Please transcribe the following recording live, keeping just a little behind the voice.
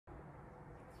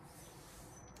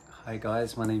Hi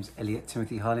guys, my name's Elliot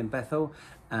Timothy Harlin Bethel,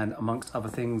 and amongst other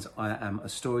things I am a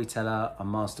storyteller, a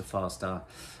master faster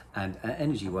and an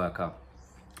energy worker.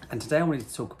 And today I wanted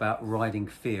to talk about riding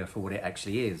fear for what it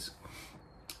actually is,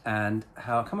 and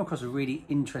how I come across a really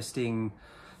interesting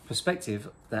perspective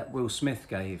that Will Smith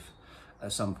gave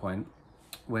at some point,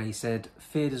 where he said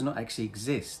fear does not actually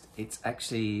exist. It's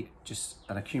actually just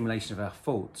an accumulation of our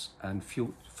thoughts and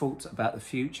thoughts about the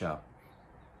future,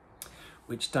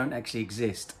 which don't actually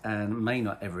exist and may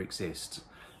not ever exist.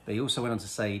 But he also went on to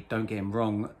say, don't get him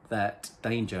wrong, that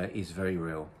danger is very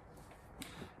real.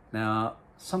 Now,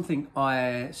 something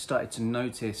I started to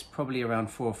notice probably around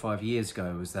 4 or 5 years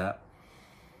ago was that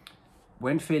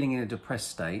when feeling in a depressed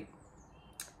state,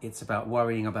 it's about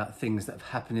worrying about things that have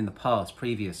happened in the past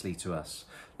previously to us.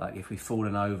 Like if we've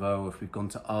fallen over, or if we've gone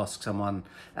to ask someone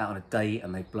out on a date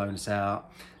and they've blown us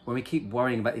out. When we keep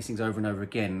worrying about these things over and over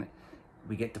again,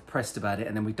 we get depressed about it,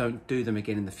 and then we don't do them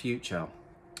again in the future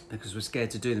because we're scared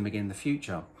to do them again in the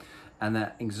future. And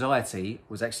that anxiety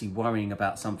was actually worrying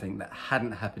about something that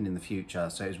hadn't happened in the future.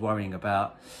 So it was worrying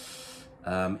about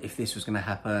if this was going to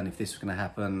happen, if this was going to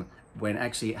happen, when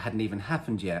actually it hadn't even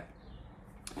happened yet,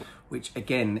 which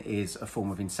again is a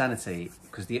form of insanity,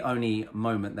 because the only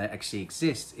moment that actually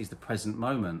exists is the present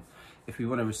moment. If we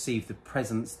want to receive the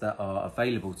presents that are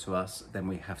available to us, then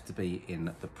we have to be in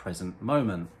the present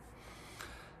moment.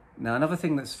 Now, another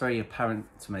thing that's very apparent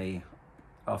to me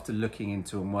after looking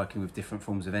into and working with different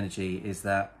forms of energy is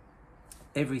that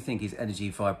everything is energy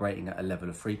vibrating at a level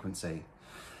of frequency.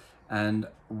 And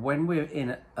when we're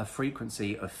in a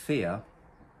frequency of fear,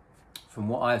 from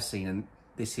what I've seen, and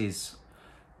this is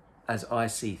as I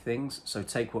see things, so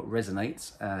take what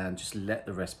resonates and just let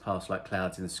the rest pass like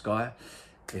clouds in the sky.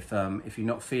 If you're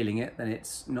not feeling it, then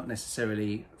it's not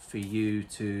necessarily for you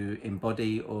to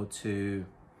embody or to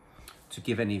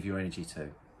give any of your energy to.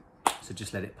 So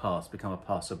just let it pass, become a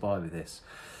passerby with this.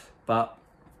 But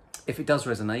if it does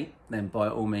resonate, then by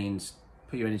all means,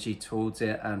 put your energy towards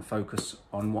it and focus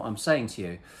on what I'm saying to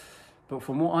you. But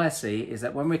from what I see is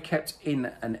that when we're kept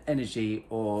in an energy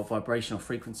or vibrational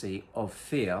frequency of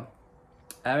fear,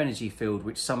 our energy field,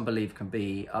 which some believe can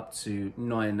be up to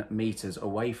 9 meters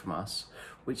away from us,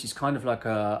 which is kind of like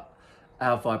our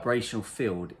vibrational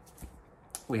field.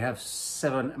 We have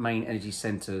 7 main energy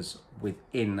centers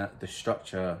within the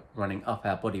structure running up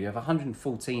our body. We have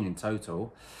 114 in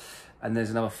total, and there's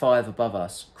another 5 above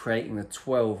us, creating the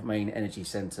 12 main energy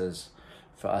centers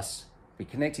for us to be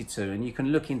connected to. And you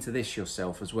can look into this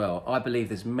yourself as well. I believe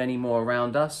there's many more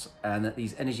around us, and that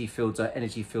these energy fields are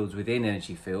energy fields within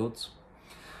energy fields,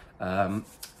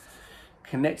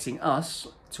 connecting us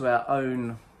to our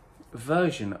own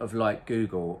version of like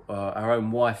Google, or our own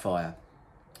Wi-Fi.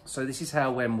 So this is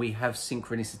how when we have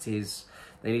synchronicities,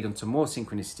 they lead on to more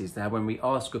synchronicities. Now when we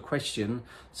ask a question,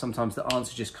 sometimes the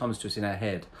answer just comes to us in our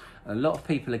head. And a lot of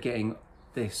people are getting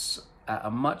this at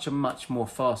a much more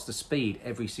faster speed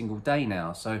every single day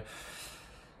now. So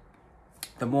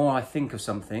the more I think of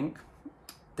something,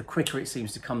 the quicker it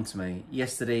seems to come to me.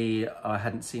 Yesterday, I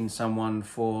hadn't seen someone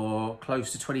for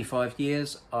close to 25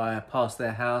 years. I passed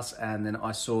their house and then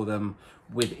I saw them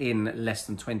within less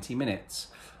than 20 minutes.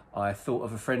 I thought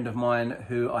of a friend of mine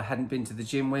who I hadn't been to the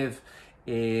gym with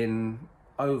in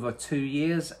over 2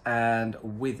 years, and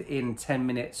within 10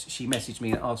 minutes she messaged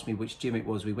me and asked me which gym it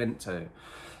was we went to.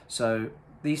 So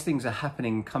these things are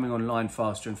happening, coming online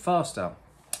faster and faster.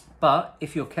 But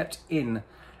if you're kept in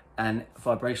an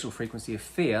vibrational frequency of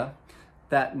fear,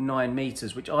 that 9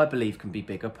 meters, which I believe can be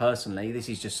bigger personally, this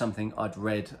is just something I'd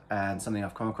read and something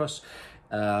I've come across,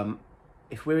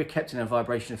 if we're kept in a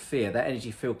vibration of fear, that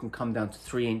energy field can come down to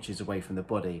 3 inches away from the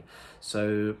body.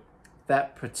 So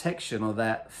that protection, or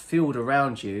that field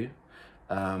around you,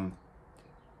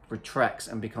 retracts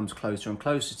and becomes closer and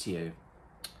closer to you.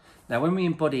 Now, when we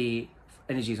embody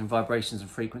energies and vibrations and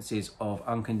frequencies of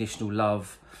unconditional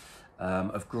love,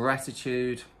 of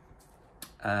gratitude,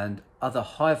 and other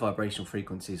high vibrational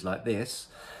frequencies like this,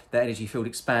 that energy field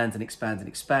expands and expands and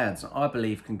expands. And I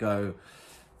believe can go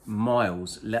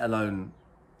miles, let alone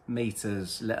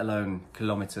meters, let alone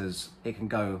kilometers. It can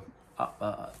go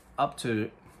up to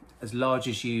as large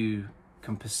as you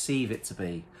can perceive it to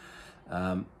be,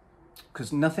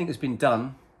 because nothing has been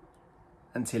done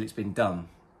until it's been done.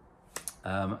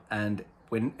 And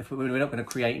if we're not going to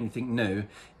create anything new,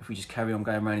 if we just carry on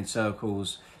going around in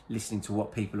circles, listening to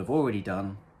what people have already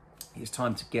done, it's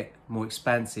time to get more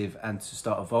expansive and to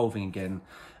start evolving again,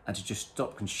 and to just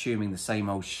stop consuming the same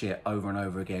old shit over and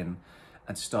over again,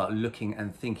 and to start looking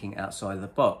and thinking outside of the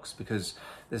box. Because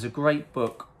there's a great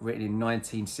book written in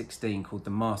 1916 called The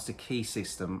Master Key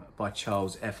System by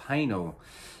Charles F. Haanel,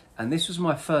 And this was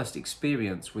my first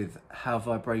experience with how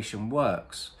vibration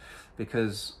works,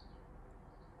 because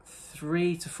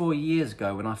 3 to 4 years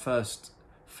ago, when I first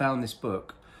found this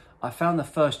book, I found the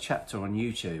first chapter on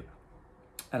YouTube,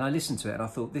 and I listened to it and I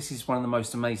thought, this is one of the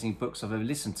most amazing books I've ever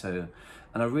listened to,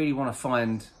 and I really want to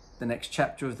find the next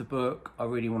chapter of the book. I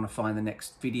really want to find the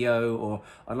next video, or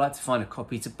I'd like to find a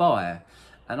copy to buy.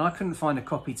 And I couldn't find a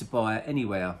copy to buy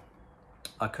anywhere.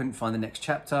 I couldn't find the next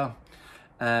chapter,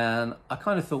 and I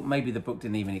kind of thought maybe the book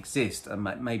didn't even exist, and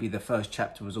maybe the first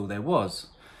chapter was all there was.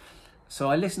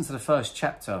 So I listened to the first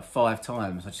chapter 5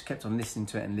 times. I just kept on listening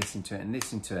to it and listening to it and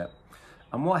listening to it.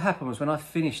 And what happened was, when I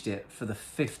finished it for the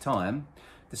 5th time,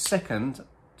 the second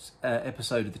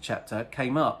episode of the chapter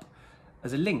came up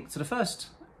as a link to the first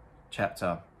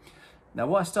chapter. Now,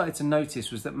 what I started to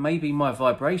notice was that maybe my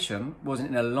vibration wasn't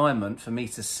in alignment for me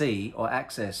to see or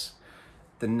access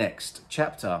the next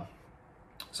chapter.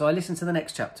 So I listened to the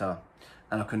next chapter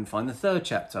and I couldn't find the 3rd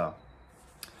chapter.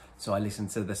 So I listened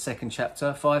to the 2nd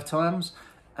chapter 5 times,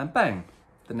 and bang,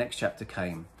 the next chapter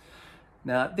came.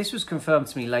 Now, this was confirmed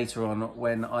to me later on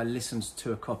when I listened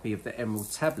to a copy of the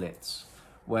Emerald Tablets,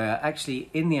 where actually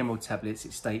in the Emerald Tablets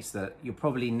it states that you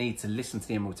probably need to listen to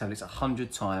the Emerald Tablets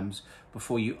 100 times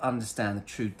before you understand the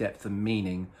true depth and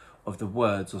meaning of the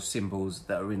words or symbols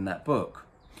that are in that book.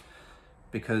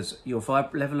 Because your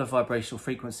level of vibrational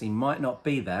frequency might not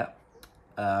be that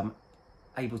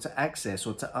able to access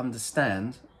or to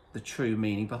understand the true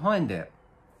meaning behind it.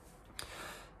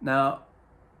 Now,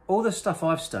 all the stuff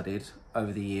I've studied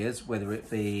over the years, whether it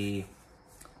be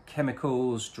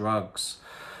chemicals, drugs,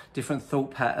 different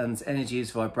thought patterns,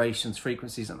 energies, vibrations,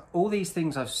 frequencies, and all these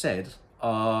things I've said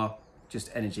are just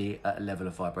energy at a level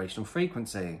of vibrational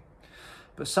frequency.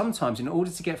 But sometimes, in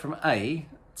order to get from A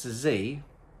to Z,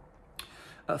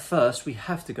 at first we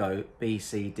have to go B,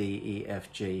 C, D, E,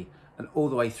 F, G, and all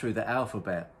the way through the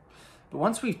alphabet. But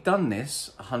once we've done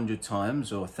this 100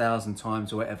 times or 1,000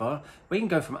 times or whatever, we can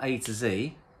go from A to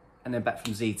Z and then back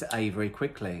from Z to A very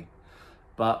quickly.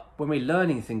 But when we're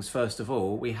learning things, first of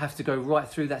all, we have to go right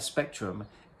through that spectrum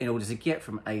in order to get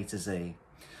from A to Z.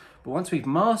 But once we've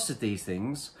mastered these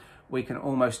things, we can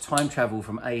almost time travel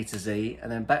from A to Z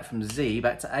and then back from Z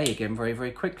back to A again very,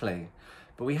 very quickly.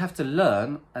 But we have to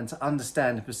learn and to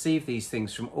understand and perceive these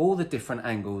things from all the different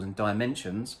angles and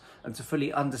dimensions, and to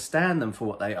fully understand them for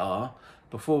what they are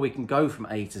before we can go from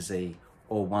A to Z,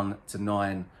 or 1 to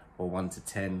 9, or 1 to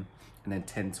 10, and then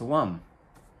 10 to 1.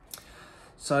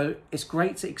 So it's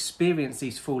great to experience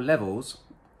these full levels,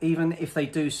 even if they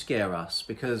do scare us,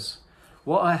 because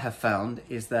what I have found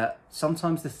is that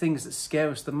sometimes the things that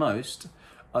scare us the most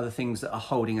are the things that are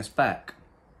holding us back.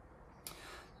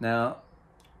 Now,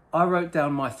 I wrote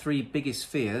down my 3 biggest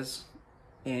fears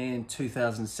in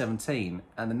 2017,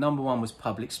 and the number 1 was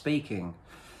public speaking.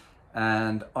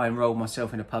 And I enrolled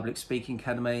myself in a public speaking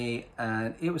academy,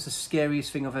 and it was the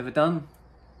scariest thing I've ever done.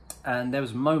 And there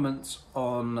was moments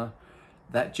on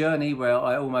that journey where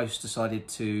I almost decided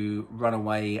to run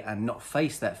away and not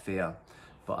face that fear,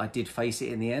 but I did face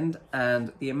it in the end.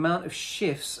 And the amount of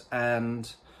shifts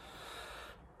and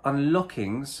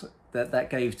unlockings that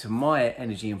gave to my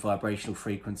energy and vibrational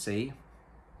frequency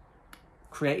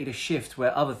created a shift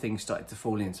where other things started to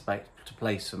fall into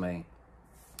place for me.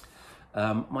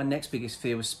 My next biggest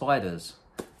fear was spiders,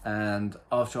 and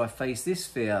after I faced this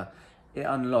fear, it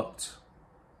unlocked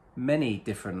many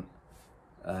different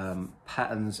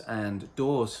patterns and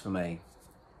doors for me.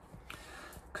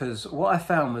 Because what I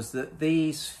found was that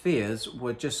these fears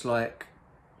were just like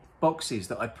boxes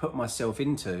that I put myself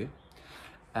into.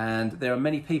 And there are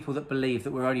many people that believe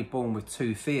that we're only born with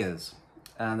 2 fears,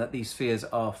 and that these fears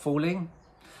are falling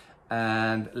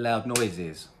and loud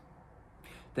noises.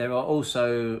 There are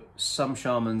also some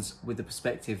shamans with the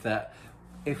perspective that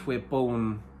if we're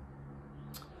born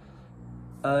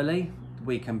early,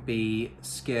 we can be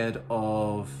scared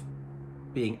of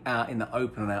being out in the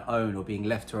open on our own or being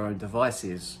left to our own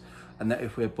devices, and that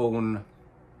if we're born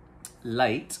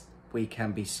late, we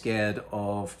can be scared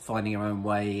of finding our own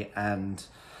way and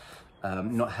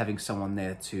not having someone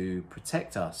there to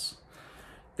protect us.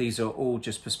 These are all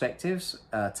just perspectives.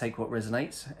 Take what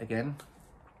resonates again.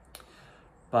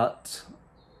 But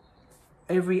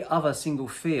every other single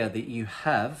fear that you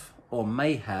have or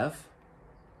may have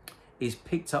is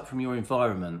picked up from your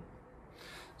environment.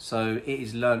 So it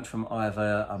is learnt from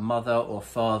either a mother or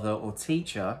father or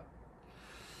teacher.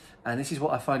 And this is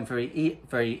what I find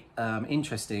very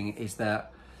interesting, is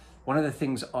that one of the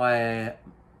things I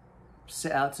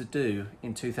set out to do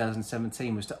in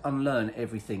 2017 was to unlearn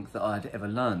everything that I'd ever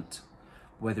learnt,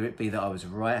 whether it be that I was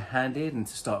right-handed and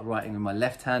to start writing with my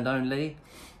left hand only,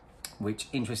 which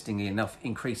interestingly enough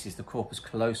increases the corpus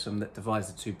callosum that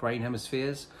divides the two brain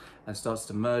hemispheres and starts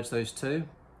to merge those two.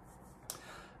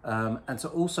 And to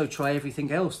also try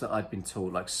everything else that I'd been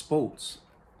taught, like sports.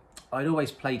 I'd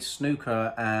always played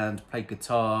snooker and played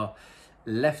guitar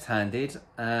left-handed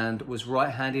and was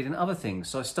right-handed in other things.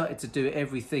 So I started to do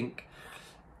everything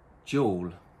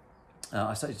dual.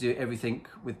 I started to do everything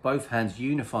with both hands,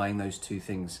 unifying those two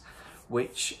things,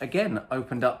 which again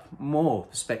opened up more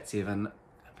perspective and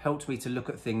helped me to look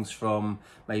at things from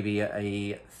maybe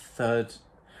a third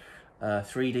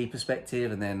 3D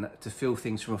perspective, and then to feel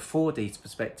things from a 4D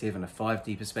perspective and a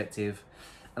 5D perspective.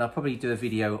 And I'll probably do a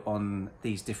video on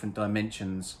these different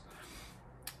dimensions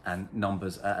and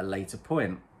numbers at a later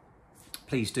point.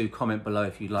 Please do comment below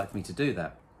if you'd like me to do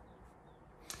that.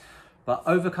 But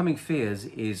overcoming fears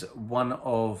is one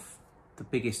of the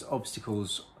biggest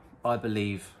obstacles I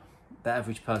believe the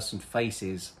average person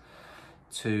faces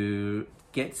to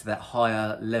get to that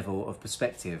higher level of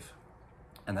perspective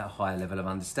and that higher level of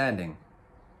understanding.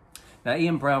 Now,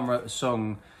 Ian Brown wrote a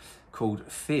song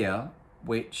called Fear,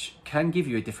 which can give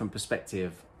you a different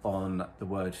perspective on the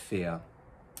word fear.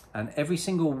 And every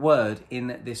single word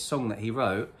in this song that he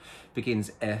wrote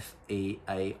begins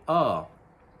F-E-A-R.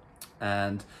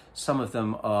 And some of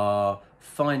them are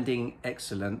finding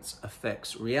excellence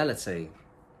affects reality,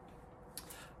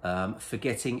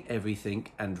 forgetting everything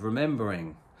and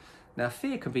remembering. Now,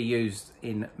 fear can be used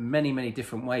in many, many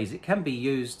different ways. It can be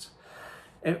used,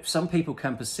 some people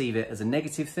can perceive it as a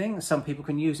negative thing, some people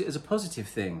can use it as a positive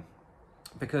thing.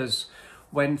 Because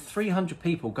when 300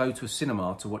 people go to a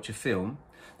cinema to watch a film,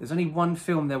 there's only one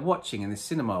film they're watching in the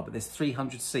cinema, but there's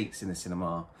 300 seats in the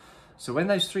cinema. So when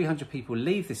those 300 people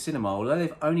leave the cinema, although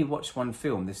they've only watched one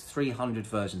film, there's 300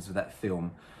 versions of that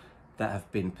film that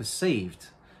have been perceived.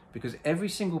 Because every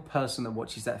single person that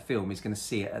watches that film is going to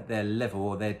see it at their level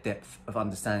or their depth of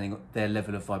understanding, their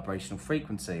level of vibrational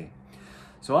frequency.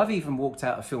 So I've even walked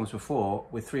out of films before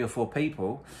with 3 or 4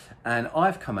 people, and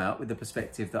I've come out with the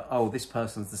perspective that, oh, this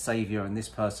person's the saviour and this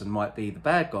person might be the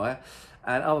bad guy.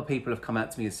 And other people have come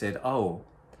out to me and said, oh,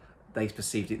 they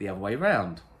perceived it the other way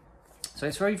around. So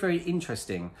it's very, very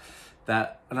interesting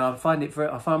that, and I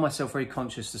find myself very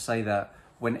conscious to say that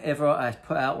whenever I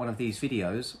put out one of these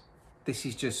videos, this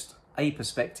is just a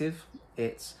perspective.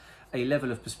 It's a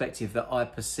level of perspective that I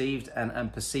perceived and am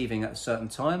perceiving at a certain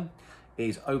time. It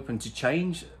is open to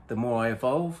change the more I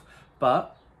evolve.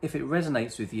 But if it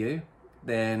resonates with you,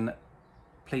 then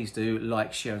please do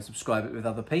like, share and subscribe it with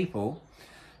other people.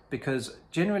 Because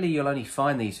generally you'll only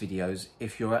find these videos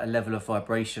if you're at a level of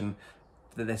vibration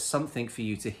that there's something for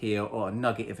you to hear or a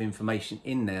nugget of information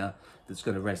in there that's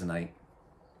going to resonate.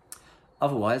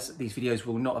 Otherwise, these videos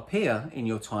will not appear in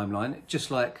your timeline,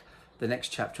 just like the next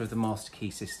chapter of the Master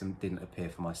Key system didn't appear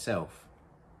for myself.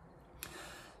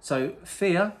 So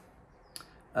fear,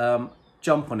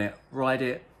 jump on it, ride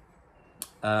it,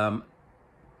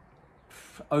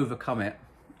 overcome it,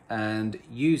 and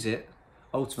use it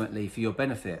ultimately for your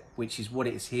benefit, which is what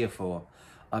it's here for.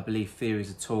 I believe fear is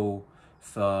a tool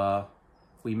for,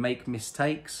 we make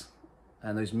mistakes,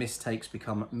 and those mistakes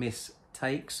become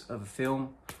mistakes of a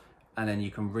film, and then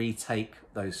you can retake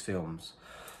those films.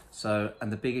 So, and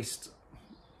the biggest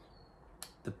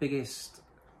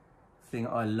thing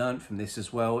I learned from this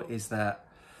as well is that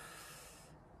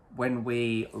when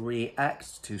we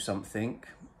react to something,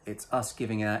 it's us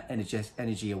giving our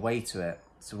energy away to it.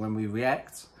 So when we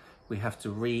react, we have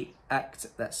to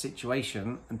react that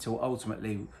situation until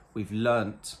ultimately we've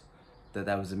learnt that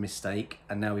that was a mistake,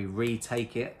 and now we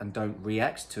retake it and don't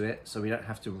react to it, so we don't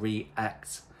have to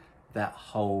react that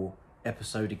whole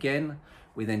episode again.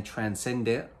 We then transcend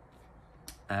it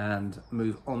and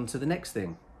move on to the next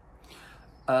thing.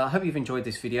 I hope you've enjoyed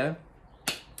this video.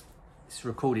 It's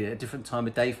recorded at a different time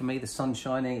of day for me. The sun's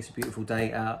shining, it's a beautiful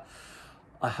day out.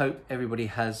 I hope everybody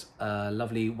has a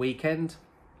lovely weekend,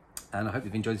 and I hope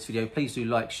you've enjoyed this video. Please do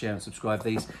like, share and subscribe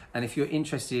these. And if you're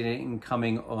interested in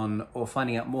coming on or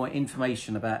finding out more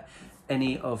information about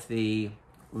any of the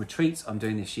retreats I'm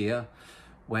doing this year,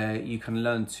 where you can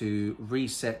learn to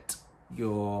reset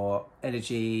your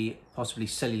energy, possibly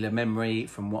cellular memory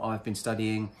from what I've been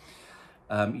studying,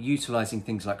 utilizing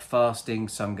things like fasting,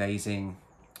 sun gazing,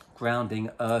 grounding,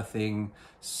 earthing,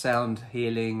 sound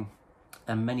healing,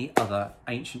 and many other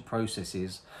ancient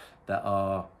processes that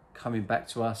are coming back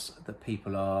to us, that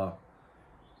people are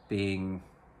being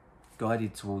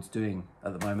guided towards doing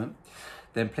at the moment,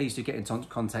 then please do get in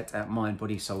contact at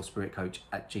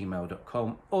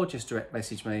MindBodySoulSpiritCoach@gmail.com, or just direct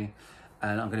message me.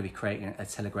 And I'm going to be creating a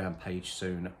Telegram page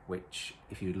soon, which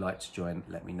if you'd like to join,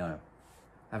 let me know.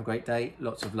 Have a great day.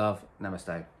 Lots of love.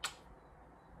 Namaste.